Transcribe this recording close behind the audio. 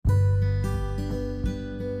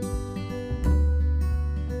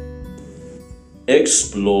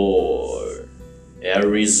Explore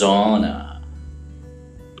Arizona.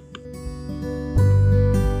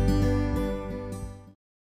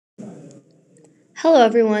 Hello,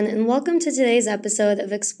 everyone, and welcome to today's episode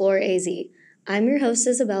of Explore AZ. I'm your host,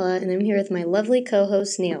 Isabella, and I'm here with my lovely co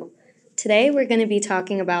host, Neil. Today, we're going to be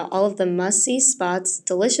talking about all of the must see spots,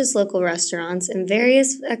 delicious local restaurants, and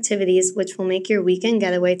various activities which will make your weekend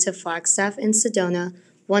getaway to Flagstaff and Sedona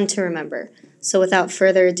one to remember. So, without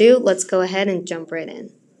further ado, let's go ahead and jump right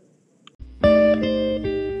in.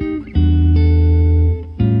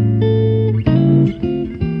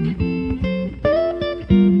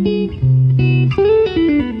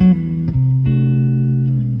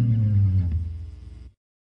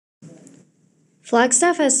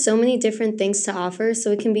 Flagstaff has so many different things to offer,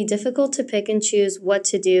 so it can be difficult to pick and choose what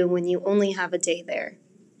to do when you only have a day there.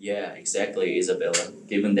 Yeah, exactly, Isabella.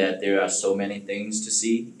 Given that there are so many things to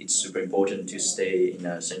see, it's super important to stay in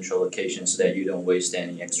a central location so that you don't waste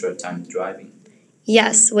any extra time driving.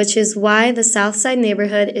 Yes, which is why the Southside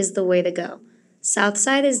neighborhood is the way to go.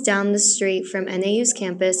 Southside is down the street from NAU's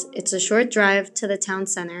campus, it's a short drive to the town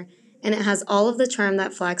center, and it has all of the charm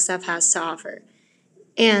that Flagstaff has to offer.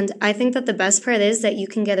 And I think that the best part is that you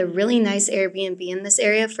can get a really nice Airbnb in this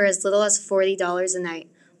area for as little as $40 a night.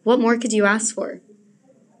 What more could you ask for?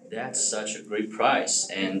 That's such a great price,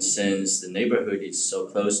 and since the neighborhood is so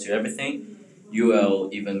close to everything, you will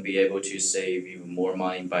even be able to save even more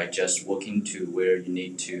money by just walking to where you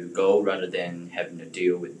need to go rather than having to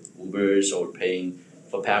deal with Ubers or paying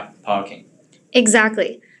for parking.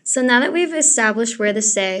 Exactly. So now that we've established where to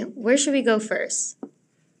stay, where should we go first?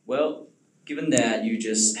 Well, given that you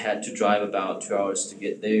just had to drive about 2 hours to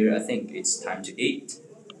get there, I think it's time to eat.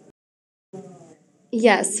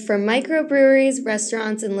 Yes, from microbreweries,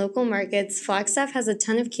 restaurants, and local markets, Flagstaff has a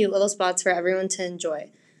ton of cute little spots for everyone to enjoy.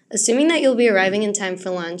 Assuming that you'll be arriving in time for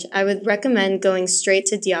lunch, I would recommend going straight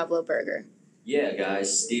to Diablo Burger. Yeah,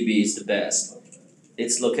 guys, DB is the best.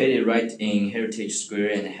 It's located right in Heritage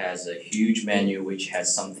Square and has a huge menu which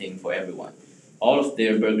has something for everyone. All of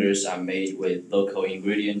their burgers are made with local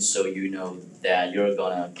ingredients, so you know that you're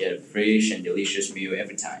gonna get a fresh and delicious meal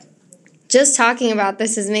every time. Just talking about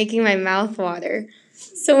this is making my mouth water.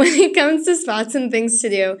 So, when it comes to spots and things to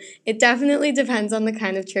do, it definitely depends on the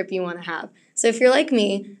kind of trip you want to have. So, if you're like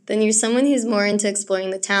me, then you're someone who's more into exploring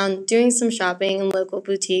the town, doing some shopping in local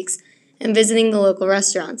boutiques, and visiting the local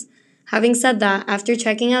restaurants. Having said that, after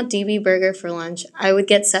checking out DB Burger for lunch, I would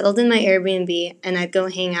get settled in my Airbnb and I'd go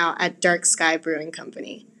hang out at Dark Sky Brewing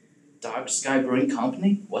Company. Dark Sky Brewing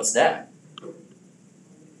Company? What's that?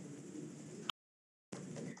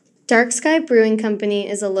 Dark Sky Brewing Company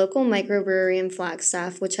is a local microbrewery in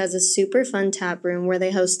Flagstaff which has a super fun tap room where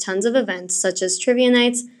they host tons of events such as trivia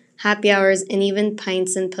nights, happy hours, and even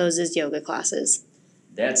pints and poses yoga classes.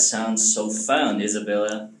 That sounds so fun,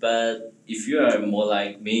 Isabella. But if you are more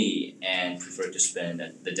like me and prefer to spend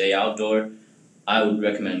the day outdoor, I would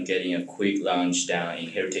recommend getting a quick lunch down in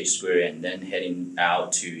Heritage Square and then heading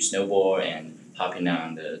out to snowboard and hopping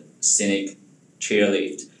on the scenic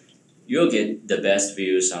chairlift. You'll get the best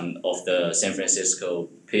views of the San Francisco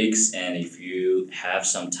peaks, and if you have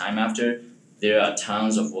some time after, there are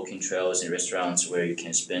tons of walking trails and restaurants where you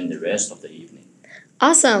can spend the rest of the evening.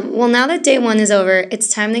 Awesome! Well, now that day one is over, it's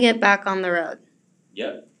time to get back on the road.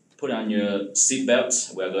 Yep, put on your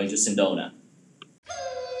seatbelts. We're going to Sedona.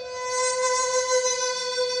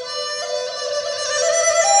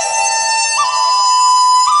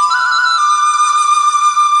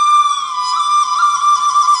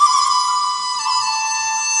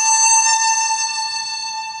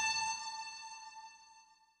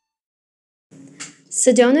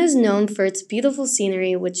 Sedona is known for its beautiful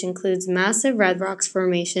scenery, which includes massive red rocks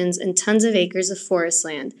formations and tons of acres of forest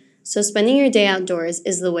land, so spending your day outdoors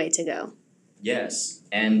is the way to go. Yes,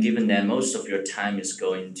 and given that most of your time is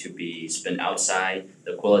going to be spent outside,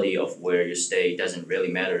 the quality of where you stay doesn't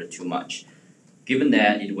really matter too much, given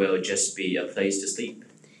that it will just be a place to sleep.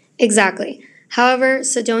 Exactly. However,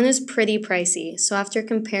 Sedona is pretty pricey, so after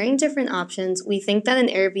comparing different options, we think that an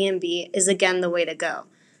Airbnb is again the way to go,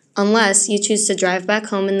 unless you choose to drive back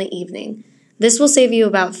home in the evening. This will save you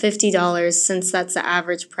about $50 since that's the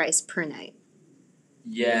average price per night.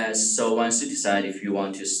 Yes, so once you decide if you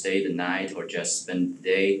want to stay the night or just spend the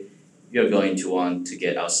day, you're going to want to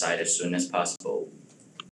get outside as soon as possible.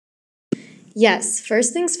 Yes,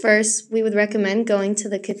 first things first, we would recommend going to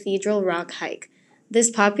the Cathedral Rock hike. This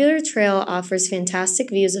popular trail offers fantastic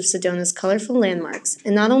views of Sedona's colorful landmarks,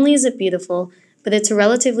 and not only is it beautiful, but it's a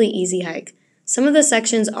relatively easy hike. Some of the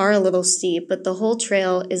sections are a little steep, but the whole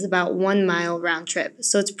trail is about 1 mile round trip,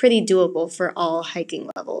 so it's pretty doable for all hiking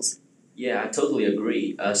levels. Yeah, I totally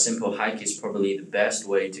agree. A simple hike is probably the best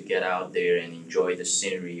way to get out there and enjoy the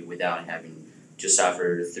scenery without having to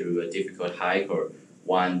suffer through a difficult hike or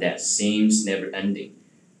one that seems never ending.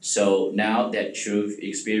 So now that you've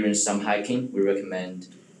experienced some hiking, we recommend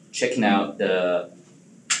checking out the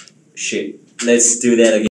shit. Let's do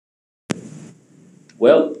that again.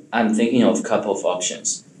 Well, I'm thinking of a couple of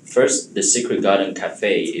options. First, the Secret Garden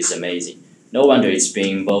Cafe is amazing. No wonder it's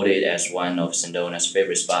being voted as one of Sendona's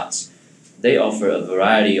favorite spots. They offer a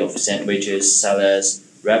variety of sandwiches, salads,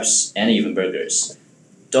 wraps, and even burgers.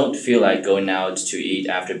 Don't feel like going out to eat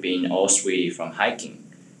after being all sweaty from hiking?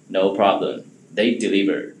 No problem. They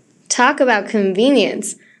deliver. Talk about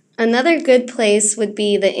convenience. Another good place would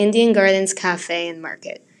be the Indian Gardens Cafe and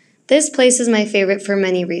Market. This place is my favorite for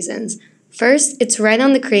many reasons. First, it's right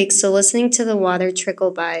on the creek, so listening to the water trickle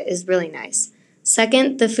by is really nice.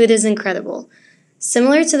 Second, the food is incredible.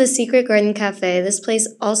 Similar to the Secret Garden Cafe, this place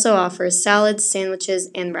also offers salads,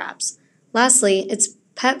 sandwiches, and wraps. Lastly, it's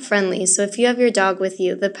pet friendly, so if you have your dog with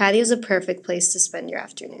you, the patio is a perfect place to spend your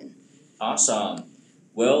afternoon. Awesome.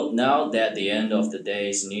 Well, now that the end of the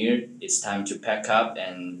day is near, it's time to pack up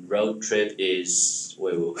and road trip is.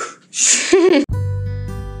 Wait, wait.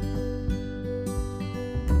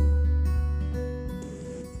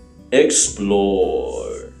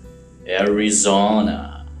 Explore Arizona.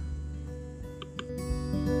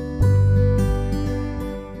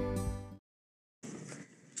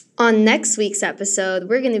 On next week's episode,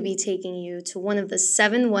 we're going to be taking you to one of the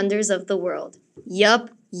 7 wonders of the world.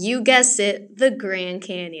 Yup, you guessed it, the Grand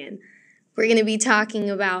Canyon. We're going to be talking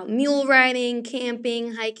about mule riding,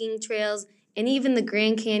 camping, hiking trails, and even the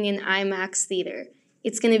Grand Canyon IMAX Theater.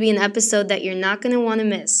 It's going to be an episode that you're not going to want to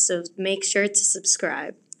miss, so make sure to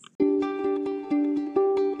subscribe.